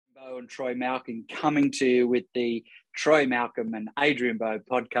And Troy Malcolm coming to you with the Troy Malcolm and Adrian Bowe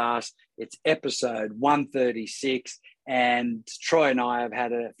podcast. It's episode 136, and Troy and I have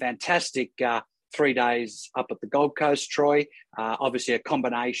had a fantastic 3 days up at the Gold Coast, Troy. Obviously a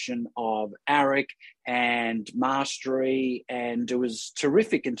combination of AREC and mastery, and it was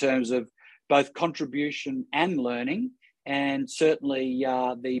terrific in terms of both contribution and learning. And certainly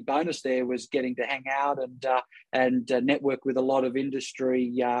the bonus there was getting to hang out and network with a lot of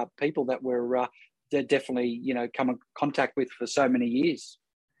industry people that were definitely, come in contact with for so many years.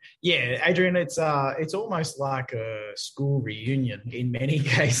 Yeah, Adrian, it's almost like a school reunion in many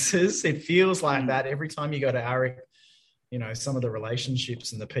cases. It feels like that every time you go to AREC. Some of the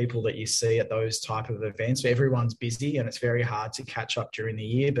relationships and the people that you see at those type of events, everyone's busy and it's very hard to catch up during the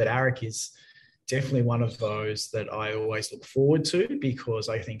year. But AREC is definitely one of those that I always look forward to, because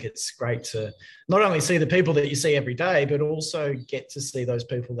I think it's great to not only see the people that you see every day, but also get to see those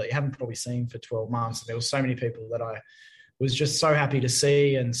people that you haven't probably seen for 12 months. And there were so many people that I was just so happy to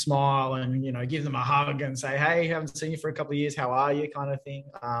see and smile and, give them a hug and say, hey, haven't seen you for a couple of years. How are you? Kind of thing.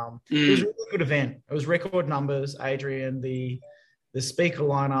 It was a really good event. It was record numbers, Adrian. The speaker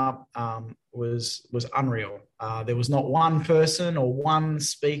lineup was unreal. There was not one person or one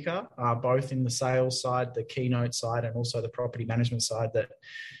speaker, both in the sales side, the keynote side, and also the property management side, that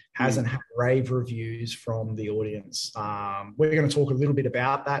hasn't had rave reviews from the audience. We're going to talk a little bit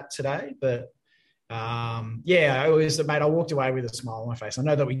about that today, but I walked away with a smile on my face. I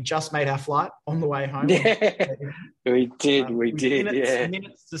know that we just made our flight on the way home. Yeah, we did.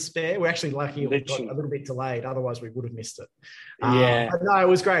 Minutes to spare. We're actually lucky we got a little bit delayed. Otherwise, we would have missed it. But no, it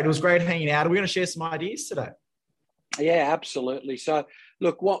was great. It was great hanging out. We're going to share some ideas today. Yeah, absolutely. So,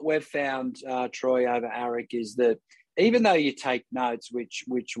 look, what we've found, Troy, over AREC is that even though you take notes, which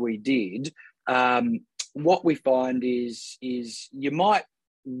we did, what we find is you might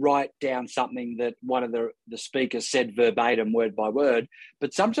write down something that one of the speakers said verbatim, word by word,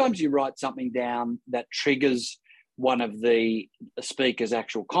 but sometimes you write something down that triggers one of the speaker's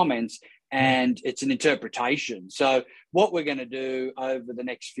actual comments, and it's an interpretation. So what we're going to do over the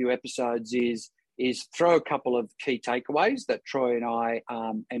next few episodes is throw a couple of key takeaways that Troy and I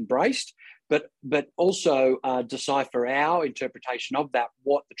embraced, but also decipher our interpretation of that,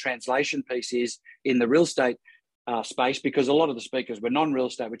 what the translation piece is in the real estate space, because a lot of the speakers were non-real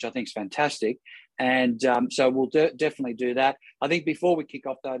estate, which I think is fantastic. And so we'll definitely do that. I think before we kick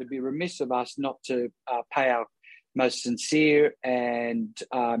off, though, to be remiss of us not to pay our most sincere and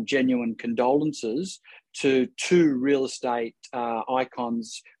genuine condolences to two real estate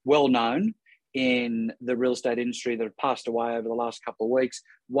icons, well known in the real estate industry, that have passed away over the last couple of weeks.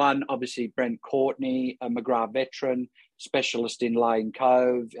 One, obviously, Brent Courtney, a McGrath veteran, specialist in Lane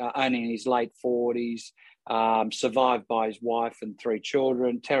Cove, only in his late 40s, survived by his wife and 3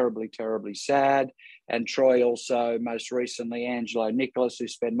 children. Terribly, terribly sad. And Troy also, most recently, Angelo Nicholas, who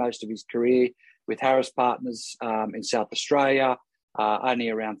spent most of his career with Harris Partners in South Australia, only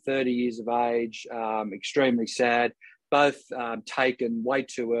around 30 years of age, extremely sad. Both taken way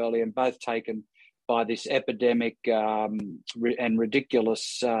too early, and both taken by this epidemic and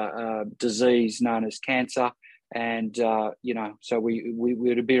ridiculous disease known as cancer. And so we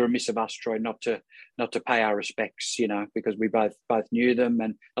would be remiss of us, Troy, not to pay our respects, because we both knew them,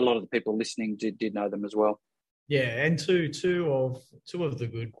 and a lot of the people listening did know them as well. Yeah, and two of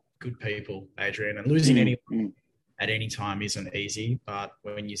the good people, Adrian, and losing anyone at any time isn't easy. But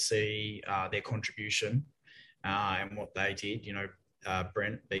when you see their contribution and what they did,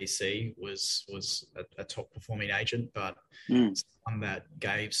 Brent BC was a top performing agent, but someone that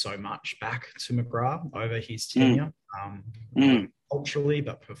gave so much back to McGrath over his tenure, culturally,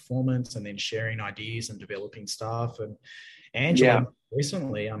 but performance, and then sharing ideas and developing staff. And Angela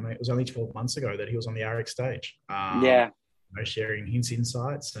recently, it was only 12 months ago that he was on the AREC stage, sharing his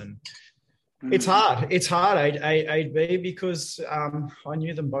insights. And it's hard, AB, because I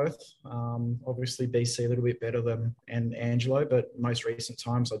knew them both. Obviously, BC a little bit better than Angelo, but most recent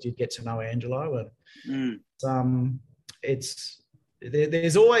times I did get to know Angelo, and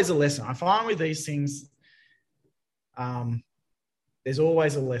there's always a lesson. I find with these things, there's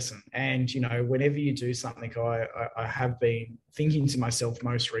always a lesson. And whenever you do something, I have been thinking to myself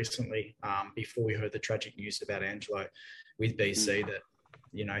most recently, before we heard the tragic news about Angelo with BC, that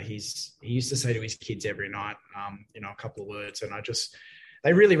he used to say to his kids every night, a couple of words, and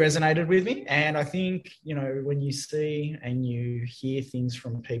they really resonated with me. And I think, when you see and you hear things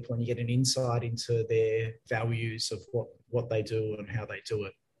from people and you get an insight into their values of what they do and how they do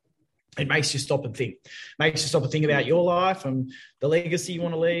it, it makes you stop and think. About your life and the legacy you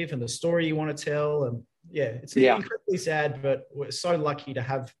want to leave and the story you want to tell. And it's incredibly sad, but we're so lucky to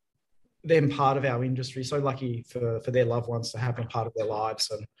have them part of our industry. So lucky for their loved ones to have been part of their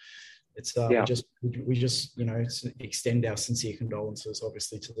lives. And it's we just extend our sincere condolences,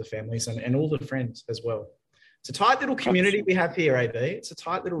 obviously, to the families and all the friends as well. It's a tight little community we have here, AB. It's a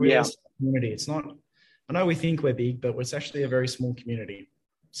tight little real estate community. It's not. I know we think we're big, but it's actually a very small community.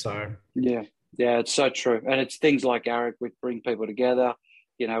 So yeah, it's so true, and it's things like AREC which bring people together.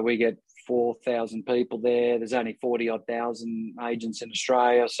 We get 4,000 people there. There's only 40-odd thousand agents in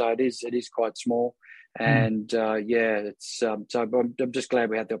Australia, so it is quite small. And it's so I'm just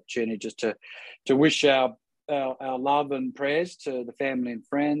glad we had the opportunity just to wish our love and prayers to the family and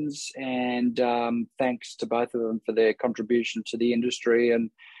friends, and thanks to both of them for their contribution to the industry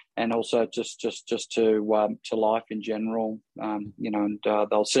and also just to life in general. And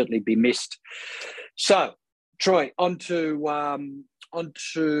they'll certainly be missed. So, Troy, on to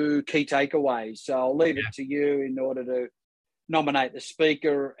key takeaways. So I'll leave it to you in order to nominate the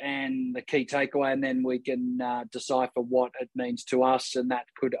speaker and the key takeaway, and then we can decipher what it means to us, and that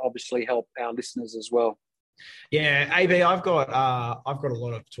could obviously help our listeners as well. Yeah, AB, I've got a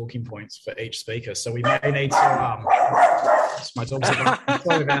lot of talking points for each speaker, so we may need to. My dog's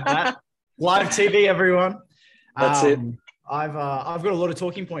sorry about that. Live TV, everyone. That's it. I've got a lot of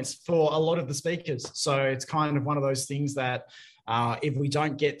talking points for a lot of the speakers, so it's kind of one of those things that if we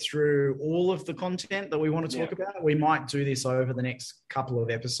don't get through all of the content that we want to talk about, we might do this over the next couple of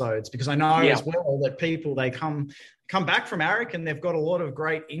episodes, because I know as well that people, they come back from AREC and they've got a lot of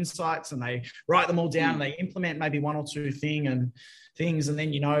great insights and they write them all down and they implement maybe one or two things. And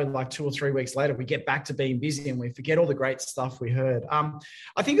then, like 2 or 3 weeks later, we get back to being busy and we forget all the great stuff we heard. I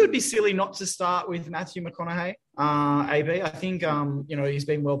think it would be silly not to start with Matthew McConaughey, AB. I think, he's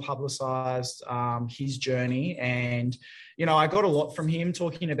been well publicized, his journey. And, I got a lot from him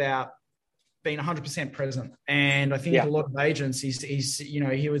talking about being 100% present. And I think a lot of agents,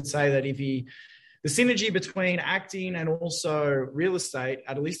 he would say that the synergy between acting and also real estate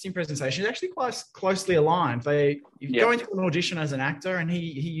at a listing presentation is actually quite closely aligned. You go into an audition as an actor, and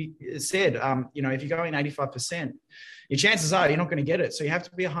he said, if you go in 85%, your chances are you're not going to get it. So you have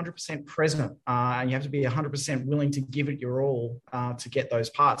to be 100% present, and you have to be 100% willing to give it your all to get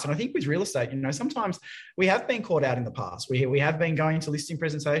those parts. And I think with real estate, sometimes we have been caught out in the past. We have been going to listing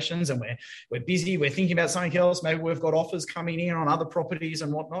presentations and we're busy. We're thinking about something else. Maybe we've got offers coming in on other properties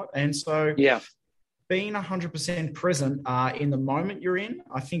and whatnot. And so being 100% present in the moment you're in,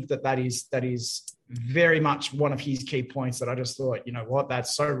 I think that is very much one of his key points that I just thought,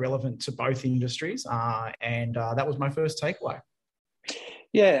 that's so relevant to both industries. And that was my first takeaway.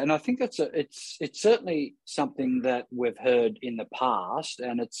 Yeah, and I think it's certainly something that we've heard in the past,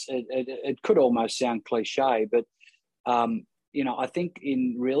 and it could almost sound cliche, but I think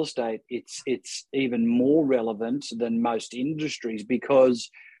in real estate it's even more relevant than most industries,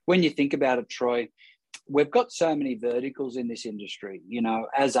 because when you think about it, Troy, we've got so many verticals in this industry.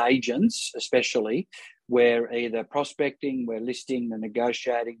 As agents, especially, we're either prospecting, we're listing, we're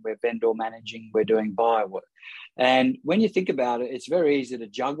negotiating, we're vendor managing, we're doing buyer work. And when you think about it, it's very easy to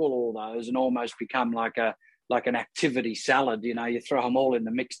juggle all those and almost become like an activity salad. You throw them all in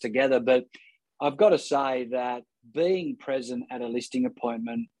the mix together. But I've got to say that being present at a listing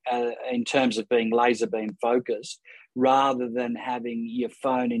appointment in terms of being laser beam focused, rather than having your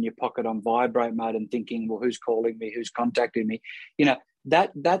phone in your pocket on vibrate mode and thinking, well, who's calling me, who's contacting me,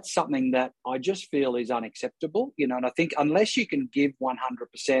 that's something that I just feel is unacceptable. And I think unless you can give 100%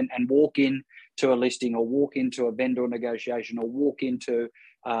 and walk in to a listing or walk into a vendor negotiation or walk into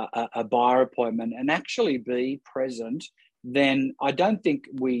a buyer appointment and actually be present, then I don't think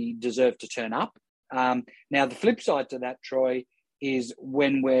we deserve to turn up. Now, the flip side to that, Troy, is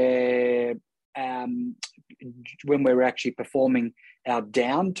when we're actually performing our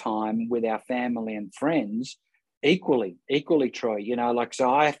downtime with our family and friends, equally, Troy.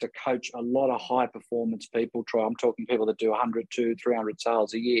 So I have to coach a lot of high performance people, Troy. I'm talking people that do 100 to 300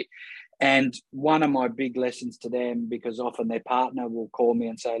 sales a year. And one of my big lessons to them, because often their partner will call me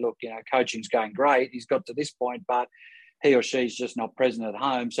and say, look, coaching's going great. He's got to this point, but he or she's just not present at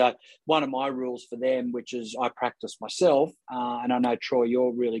home. So one of my rules for them, which is I practice myself, and I know, Troy,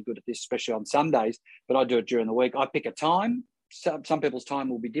 you're really good at this, especially on Sundays, but I do it during the week. I pick a time. Some people's time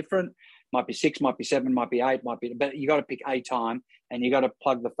will be different. Might be 6, might be 7, might be 8, but you got to pick a time, and you got to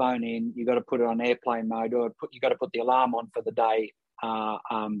plug the phone in. You got to put it on airplane mode, or you got to put the alarm on for the day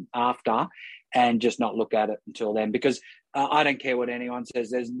after, and just not look at it until then. Because I don't care what anyone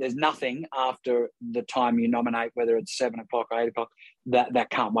says. There's nothing after the time you nominate, whether it's 7 o'clock or 8 o'clock, that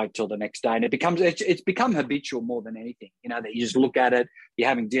can't wait till the next day. And it's become habitual more than anything. That you just look at it, you're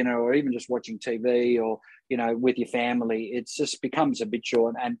having dinner, or even just watching TV, or with your family. It's just becomes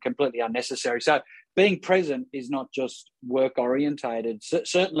habitual and completely unnecessary. So being present is not just work orientated.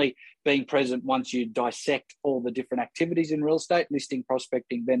 Certainly being present once you dissect all the different activities in real estate: listing,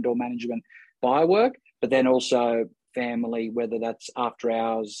 prospecting, vendor management, buyer work, but then also family, whether that's after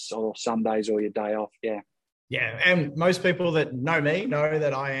hours or Sundays or your day off. Yeah, and most people that know me know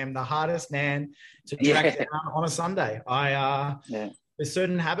that I am the hardest man to track down on a Sunday. There's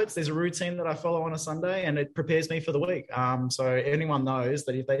certain habits, there's a routine that I follow on a Sunday, and it prepares me for the week. So anyone knows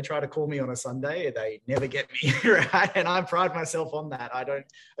that if they try to call me on a Sunday, they never get me, right? And I pride myself on that.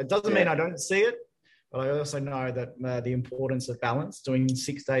 It doesn't mean I don't see it, but I also know that the importance of balance, doing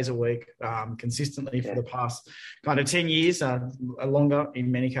 6 days a week consistently for the past kind of 10 years, longer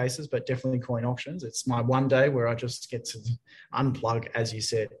in many cases, but definitely coin auctions. It's my one day where I just get to unplug, as you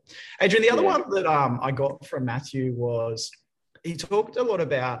said. Adrian, the other one that I got from Matthew was, he talked a lot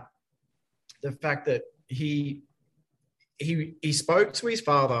about the fact that he spoke to his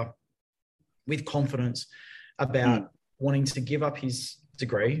father with confidence about wanting to give up his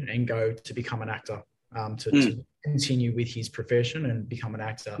degree and go to become an actor, to continue with his profession and become an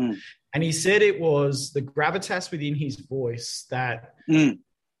actor. And he said it was the gravitas within his voice that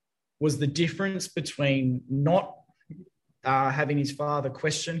was the difference between not having his father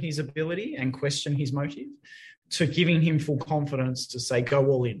question his ability and question his motive, to giving him full confidence to say, go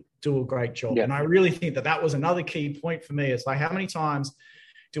all in, do a great job. And I really think that was another key point for me. It's like, how many times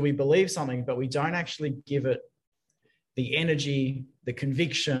do we believe something, but we don't actually give it the energy, the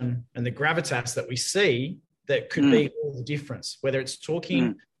conviction, and the gravitas that we see that could be all the difference, whether it's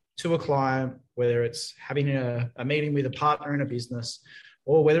talking to a client, whether it's having a meeting with a partner in a business,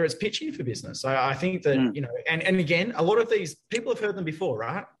 or whether it's pitching for business. So I think that, and again, a lot of these people have heard them before,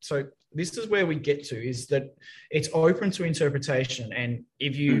 right? So this is where we get to, is that it's open to interpretation. And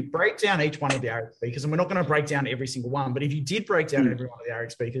if you break down each one of the AREC speakers, and we're not going to break down every single one, but if you did break down every one of the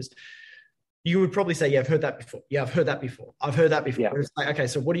AREC speakers, you would probably say, I've heard that before. Yeah, I've heard that before. I've heard that before. It's like, okay,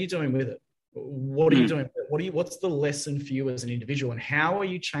 so what are you doing with it? What are you doing? What's the lesson for you as an individual, and how are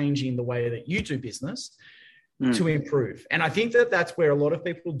you changing the way that you do business to improve? And I think that's where a lot of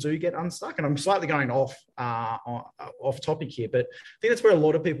people do get unstuck. And I'm slightly going off topic here, but I think that's where a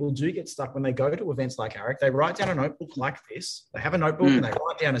lot of people do get stuck when they go to events like AREC. They write down a notebook like this. They have a notebook and they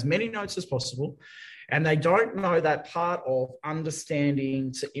write down as many notes as possible. And they don't know that part of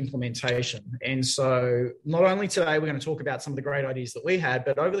understanding to implementation. And so not only today, we're going to talk about some of the great ideas that we had,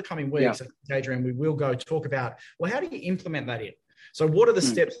 but over the coming weeks, Adrian, we will go talk about, well, how do you implement that in? So what are the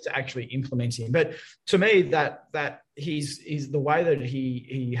steps to actually implementing? But to me, that he's the way that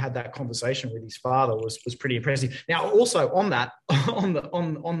he had that conversation with his father was pretty impressive. Now, also on that,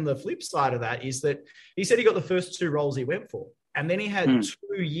 on the flip side of that, is that he said he got the first 2 roles he went for, and then he had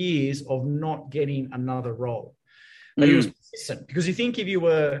 2 years of not getting another role. But he was persistent, because you think if you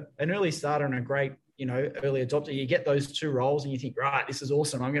were an early starter and a great, early adopter, you get those 2 roles and you think, right, this is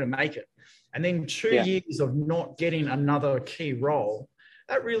awesome, I'm going to make it. And then 2 years of not getting another key role,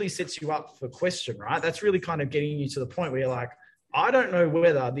 that really sets you up for question, right? That's really kind of getting you to the point where you're like, I don't know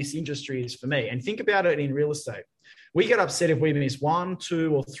whether this industry is for me. And think about it in real estate. We get upset if we miss 1,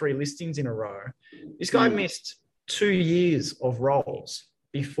 2, or 3 listings in a row. This guy missed 2 years of roles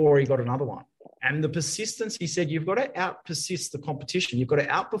before he got another one. And the persistence, he said, you've got to out-persist the competition. You've got to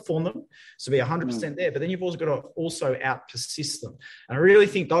outperform them to be 100% there, but then you've also got to out-persist them. And I really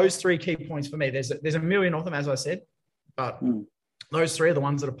think those 3 key points for me, there's a million of them, as I said, but those 3 are the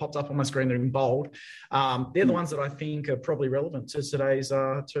ones that have popped up on my screen that are in bold. They're the ones that I think are probably relevant to today's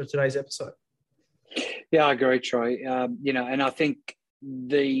episode. Yeah, I agree, Troy. And I think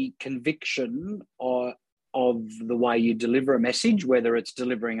the conviction of the way you deliver a message, whether it's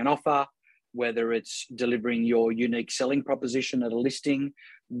delivering an offer, whether it's delivering your unique selling proposition at a listing,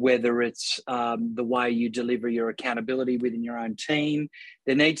 whether it's the way you deliver your accountability within your own team,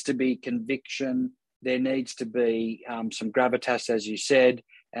 there needs to be conviction, there needs to be some gravitas, as you said,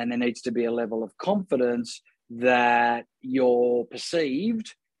 and there needs to be a level of confidence that you're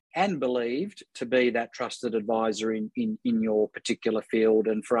perceived and believed to be that trusted advisor in your particular field.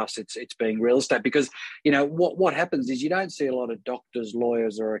 And for us, it's being real estate, because what happens is you don't see a lot of doctors,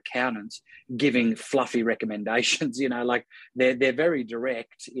 lawyers, or accountants giving fluffy recommendations. Like they're very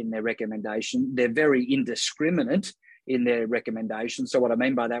direct in their recommendation, they're very indiscriminate in their recommendations. So what I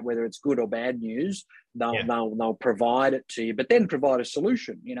mean by that, whether it's good or bad news, they'll provide it to you, but then provide a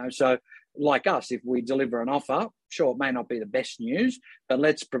solution, So like us, if we deliver an offer, sure, it may not be the best news, but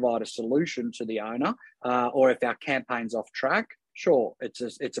let's provide a solution to the owner. Or if our campaign's off track, sure,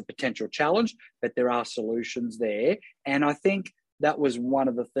 it's a potential challenge, but there are solutions there. And I think that was one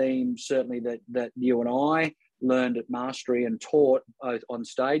of the themes, certainly, that you and I learned at Mastery and taught on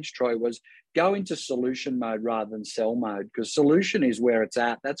stage, Troy, was go into solution mode rather than sell mode, because solution is where it's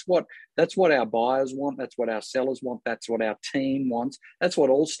at. That's what our buyers want. That's what our sellers want. That's what our team wants. That's what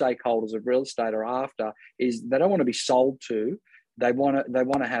all stakeholders of real estate are after, is they don't want to be sold to. They want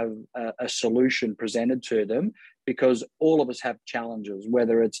to have a solution presented to them, because all of us have challenges,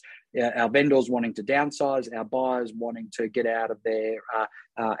 whether it's our vendors wanting to downsize, our buyers wanting to get out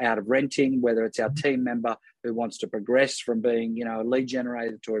of renting, whether it's our team member who wants to progress from being, a lead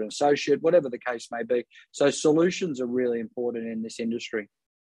generator to an associate, whatever the case may be. So solutions are really important in this industry.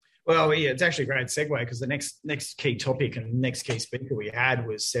 Well, yeah, it's actually a great segue, because the next key topic and next key speaker we had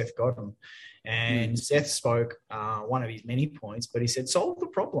was Seth Godin. And Seth spoke one of his many points, but he said, solve the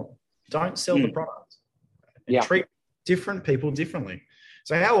problem. Don't sell the product. And treat different people differently.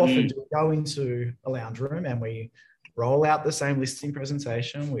 So how often do we go into a lounge room and we roll out the same listing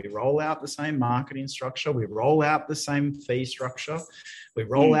presentation, we roll out the same marketing structure, we roll out the same fee structure, we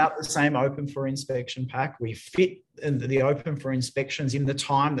roll out the same open for inspection pack, we fit the open for inspections in the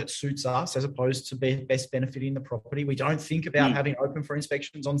time that suits us as opposed to best benefiting the property. We don't think about having open for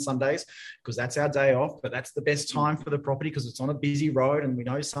inspections on Sundays because that's our day off, but that's the best time for the property because it's on a busy road and we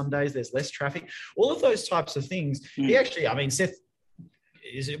know Sundays there's less traffic. All of those types of things. Seth,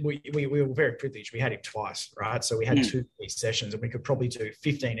 we were very privileged. We had him twice, right? So we had 2 sessions and we could probably do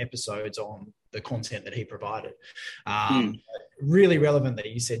 15 episodes on the content that he provided. Really relevant that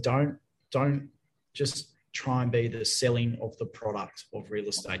you said, don't just try and be the selling of the product of real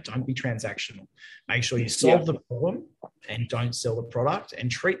estate. Don't be transactional. Make sure you solve the problem and don't sell the product,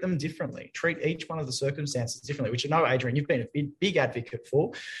 and treat them differently. Treat each one of the circumstances differently, which Adrian, you've been a big advocate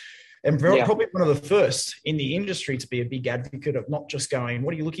for. And probably one of the first in the industry to be a big advocate of not just going,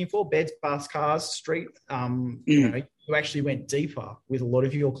 what are you looking for? Beds, baths, cars, street. You actually went deeper with a lot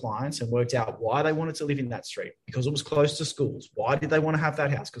of your clients and worked out why they wanted to live in that street, because it was close to schools. Why did they want to have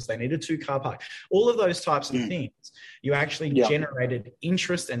that house? Because they needed 2 car park. All of those types of things. You actually generated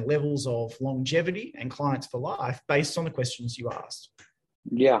interest and levels of longevity and clients for life based on the questions you asked.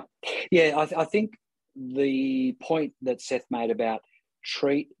 Yeah. I think the point that Seth made about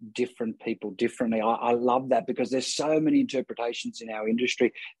treat different people differently. I love that, because there's so many interpretations in our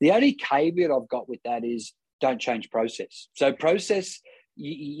industry. The only caveat I've got with that is don't change process. So process,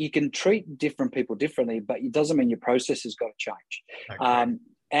 you can treat different people differently, but it doesn't mean your process has got to change. Okay.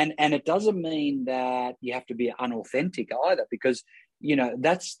 And it doesn't mean that you have to be unauthentic either, because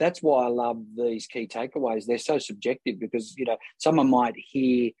that's why I love these key takeaways. They're so subjective, because someone might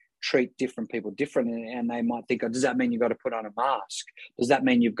hear treat different people differently, and they might think, does that mean you've got to put on a mask? Does that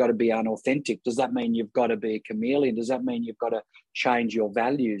mean you've got to be unauthentic? Does that mean you've got to be a chameleon? Does that mean you've got to change your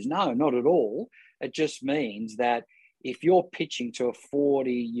values? No, not at all. It just means that if you're pitching to a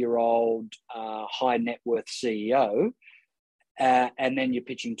 40-year-old high net worth CEO, and then you're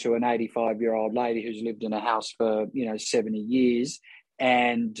pitching to an 85-year-old lady who's lived in a house for 70 years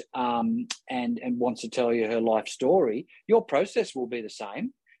and wants to tell you her life story, your process will be the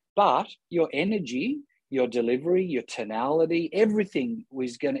same. But your energy, your delivery, your tonality, everything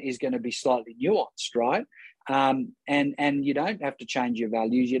is going to be slightly nuanced, right? And you don't have to change your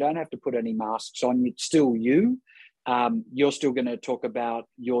values. You don't have to put any masks on. It's still you. You're still going to talk about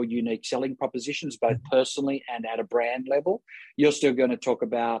your unique selling propositions, both personally and at a brand level. You're still going to talk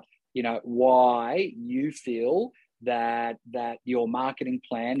about, why you feel that your marketing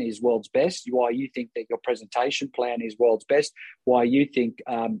plan is world's best, why you think that your presentation plan is world's best, why you think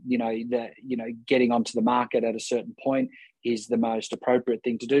getting onto the market at a certain point is the most appropriate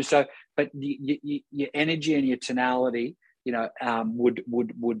thing to do. So, but your energy and your tonality,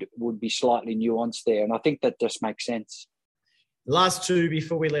 would be slightly nuanced there, and I think that just makes sense. The last 2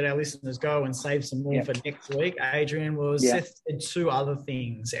 before we let our listeners go and save some more for next week, Adrian, Seth said 2 other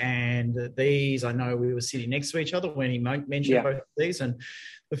things. And these, I know we were sitting next to each other when he mentioned both of these. And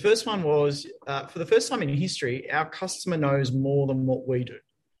the first one was, for the first time in history, our customer knows more than what we do.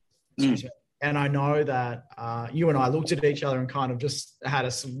 And I know that you and I looked at each other and kind of just had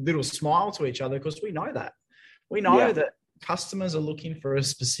a little smile to each other, because we know that. We know that customers are looking for a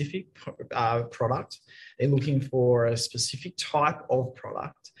specific product. They're looking for a specific type of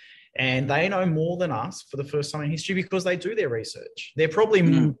product. And they know more than us for the first time in history because they do their research. They're probably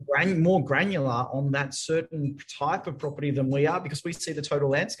more granular on that certain type of property than we are because we see the total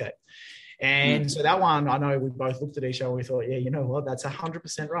landscape. And so that one, I know we both looked at each other and we thought, yeah, you know what, that's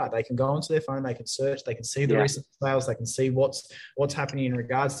 100% right. They can go onto their phone, they can search, they can see the recent sales, they can see what's happening in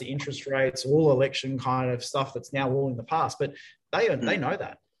regards to interest rates, all election kind of stuff that's now all in the past. But they know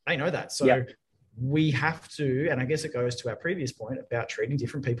that. They know that. So we have to, and I guess it goes to our previous point about treating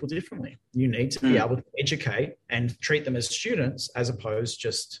different people differently. You need to be able to educate and treat them as students as opposed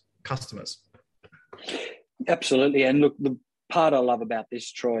just customers. Absolutely. And look, the part I love about this,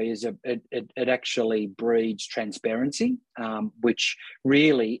 Troy, is it actually breeds transparency, which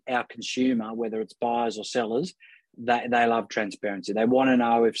really our consumer, whether it's buyers or sellers, they love transparency. They want to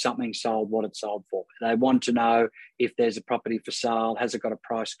know if something's sold, what it's sold for. They want to know if there's a property for sale, has it got a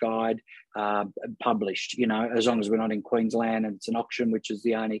price guide published, as long as we're not in Queensland and it's an auction, which is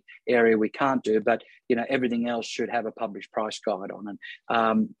the only area we can't do. But, everything else should have a published price guide on it.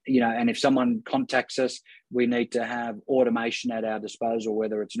 And if someone contacts us, we need to have automation at our disposal,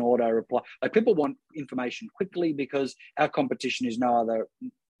 whether it's an auto reply. Like, people want information quickly because our competition is no other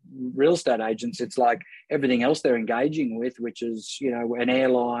real estate agents. It's like everything else they're engaging with, which is an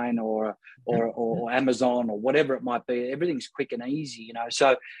airline or Amazon or whatever it might be. Everything's quick and easy,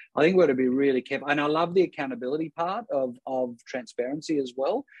 so I think we've got to be really careful. And I love the accountability part of transparency as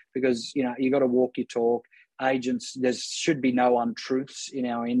well, because you got to walk your talk. Agents, there should be no untruths in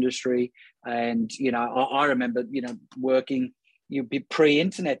our industry. And I remember working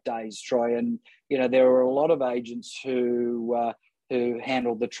pre-internet days, Troy, and there were a lot of agents who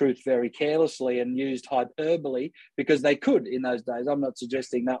handled the truth very carelessly and used hyperbole because they could in those days. I'm not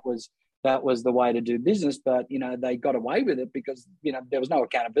suggesting that was the way to do business, but they got away with it because there was no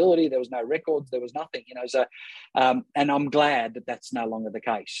accountability, there was no records, there was nothing. So and I'm glad that that's no longer the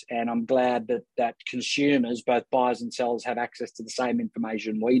case, and I'm glad that consumers, both buyers and sellers, have access to the same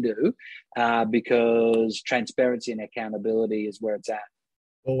information we do, because transparency and accountability is where it's at.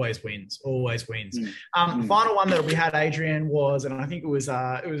 Always wins. Final one that we had, Adrian, was, and I think it was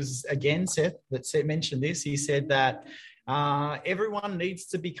again Seth that mentioned this. He said that everyone needs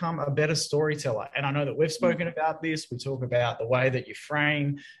to become a better storyteller. And I know that we've spoken about this. We talk about the way that you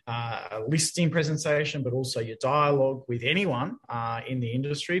frame a listing presentation, but also your dialogue with anyone in the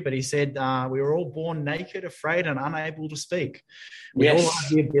industry. But he said we were all born naked, afraid, and unable to speak. We all have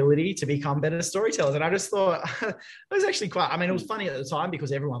the ability to become better storytellers. And I just thought it was actually it was funny at the time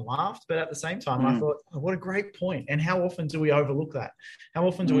because everyone laughed. But at the same time, I thought, oh, what a great point. And how often do we overlook that? How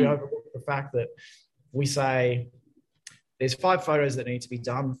often do we overlook the fact that we say, there's 5 photos that need to be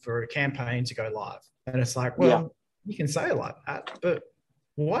done for a campaign to go live. And it's like, well, you can say it like that, but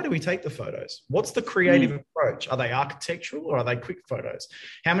why do we take the photos? What's the creative approach? Are they architectural or are they quick photos?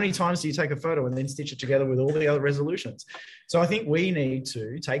 How many times do you take a photo and then stitch it together with all the other resolutions? So I think we need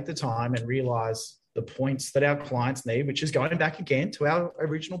to take the time and realize the points that our clients need, which is going back again to our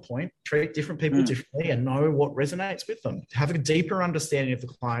original point, treat different people differently and know what resonates with them. Have a deeper understanding of the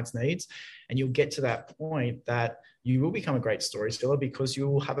client's needs, and you'll get to that point that you will become a great storyteller because you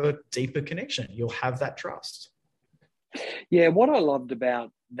will have a deeper connection. You'll have that trust. Yeah, what I loved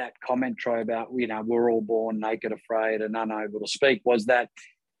about that comment, Troy, about, we're all born naked, afraid, and unable to speak, was that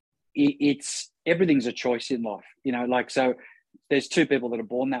it's everything's a choice in life. So there's 2 people that are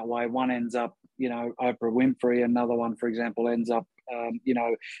born that way. One ends up, Oprah Winfrey. Another one, for example, ends up,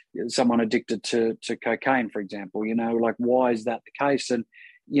 someone addicted to cocaine, for example. Why is that the case? And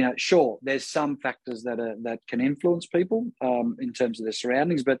sure, there's some factors that can influence people in terms of their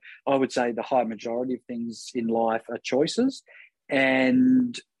surroundings, but I would say the high majority of things in life are choices.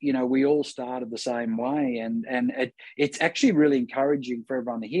 And we all started the same way, and it's actually really encouraging for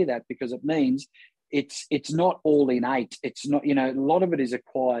everyone to hear that, because it means it's not all innate. It's not, a lot of it is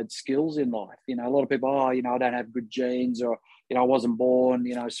acquired skills in life. A lot of people, I don't have good genes, or I wasn't born,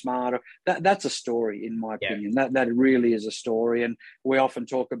 smart. That's a story, in my opinion. That really is a story. And we often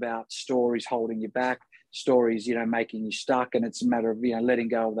talk about stories holding you back, stories, making you stuck. And it's a matter of, letting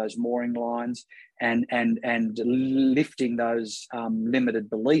go of those mooring lines and lifting those limited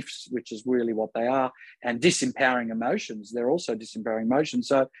beliefs, which is really what they are, and disempowering emotions. They're also disempowering emotions.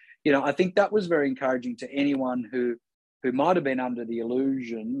 So, I think that was very encouraging to anyone who might have been under the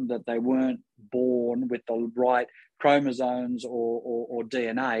illusion that they weren't born with the right chromosomes or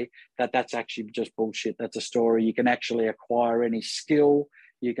DNA, that's actually just bullshit. That's a story. You can actually acquire any skill,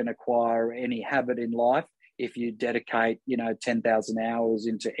 you can acquire any habit in life if you dedicate, 10,000 hours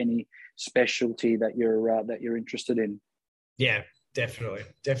into any specialty that you're interested in. Yeah, definitely.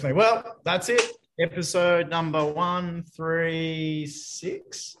 Well, that's it. Episode number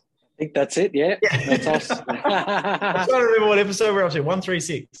 136. think that's it. Yeah, that's us. I'm trying to remember what episode we're up to.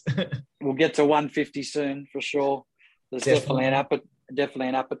 136. We'll get to 150 soon for sure. There's definitely an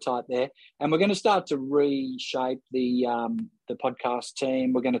appetite there, and we're going to start to reshape the podcast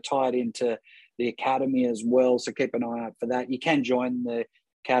team. We're going to tie it into the academy as well, so keep an eye out for that. You can join the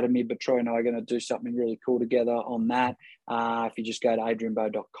academy, but Troy and I are going to do something really cool together on that. If you just go to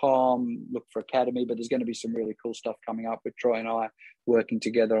adrianbo.com, look for academy, but there's going to be some really cool stuff coming up with Troy and I working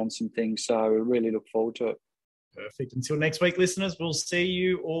together on some things, so we really look forward to it. Perfect. Until next week, listeners, we'll see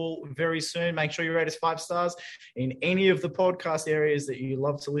you all very soon. Make sure you rate us 5 stars in any of the podcast areas that you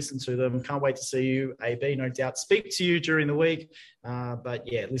love to listen to them. Can't wait to see you, AB, no doubt. Speak to you during the week. But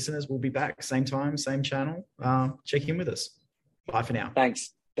yeah, listeners, we'll be back same time, same channel. Check in with us. Bye for now.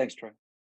 Thanks, Troy.